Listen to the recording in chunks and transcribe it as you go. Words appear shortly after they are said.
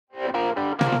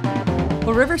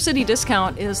Well, River City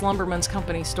Discount is Lumberman's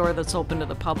company store that's open to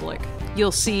the public.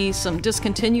 You'll see some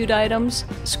discontinued items,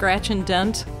 scratch and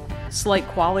dent, slight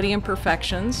quality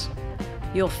imperfections.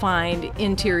 You'll find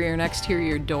interior and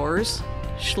exterior doors,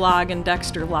 Schlag and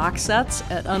Dexter lock sets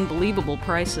at unbelievable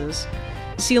prices,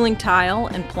 ceiling tile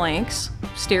and planks,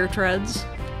 stair treads,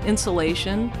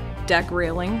 insulation, deck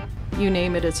railing, you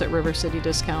name it, it's at River City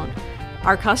Discount.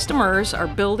 Our customers are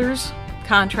builders,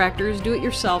 contractors,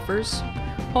 do-it-yourselfers,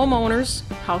 homeowners,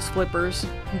 house flippers,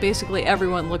 and basically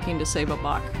everyone looking to save a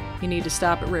buck. You need to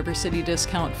stop at River City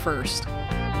Discount first.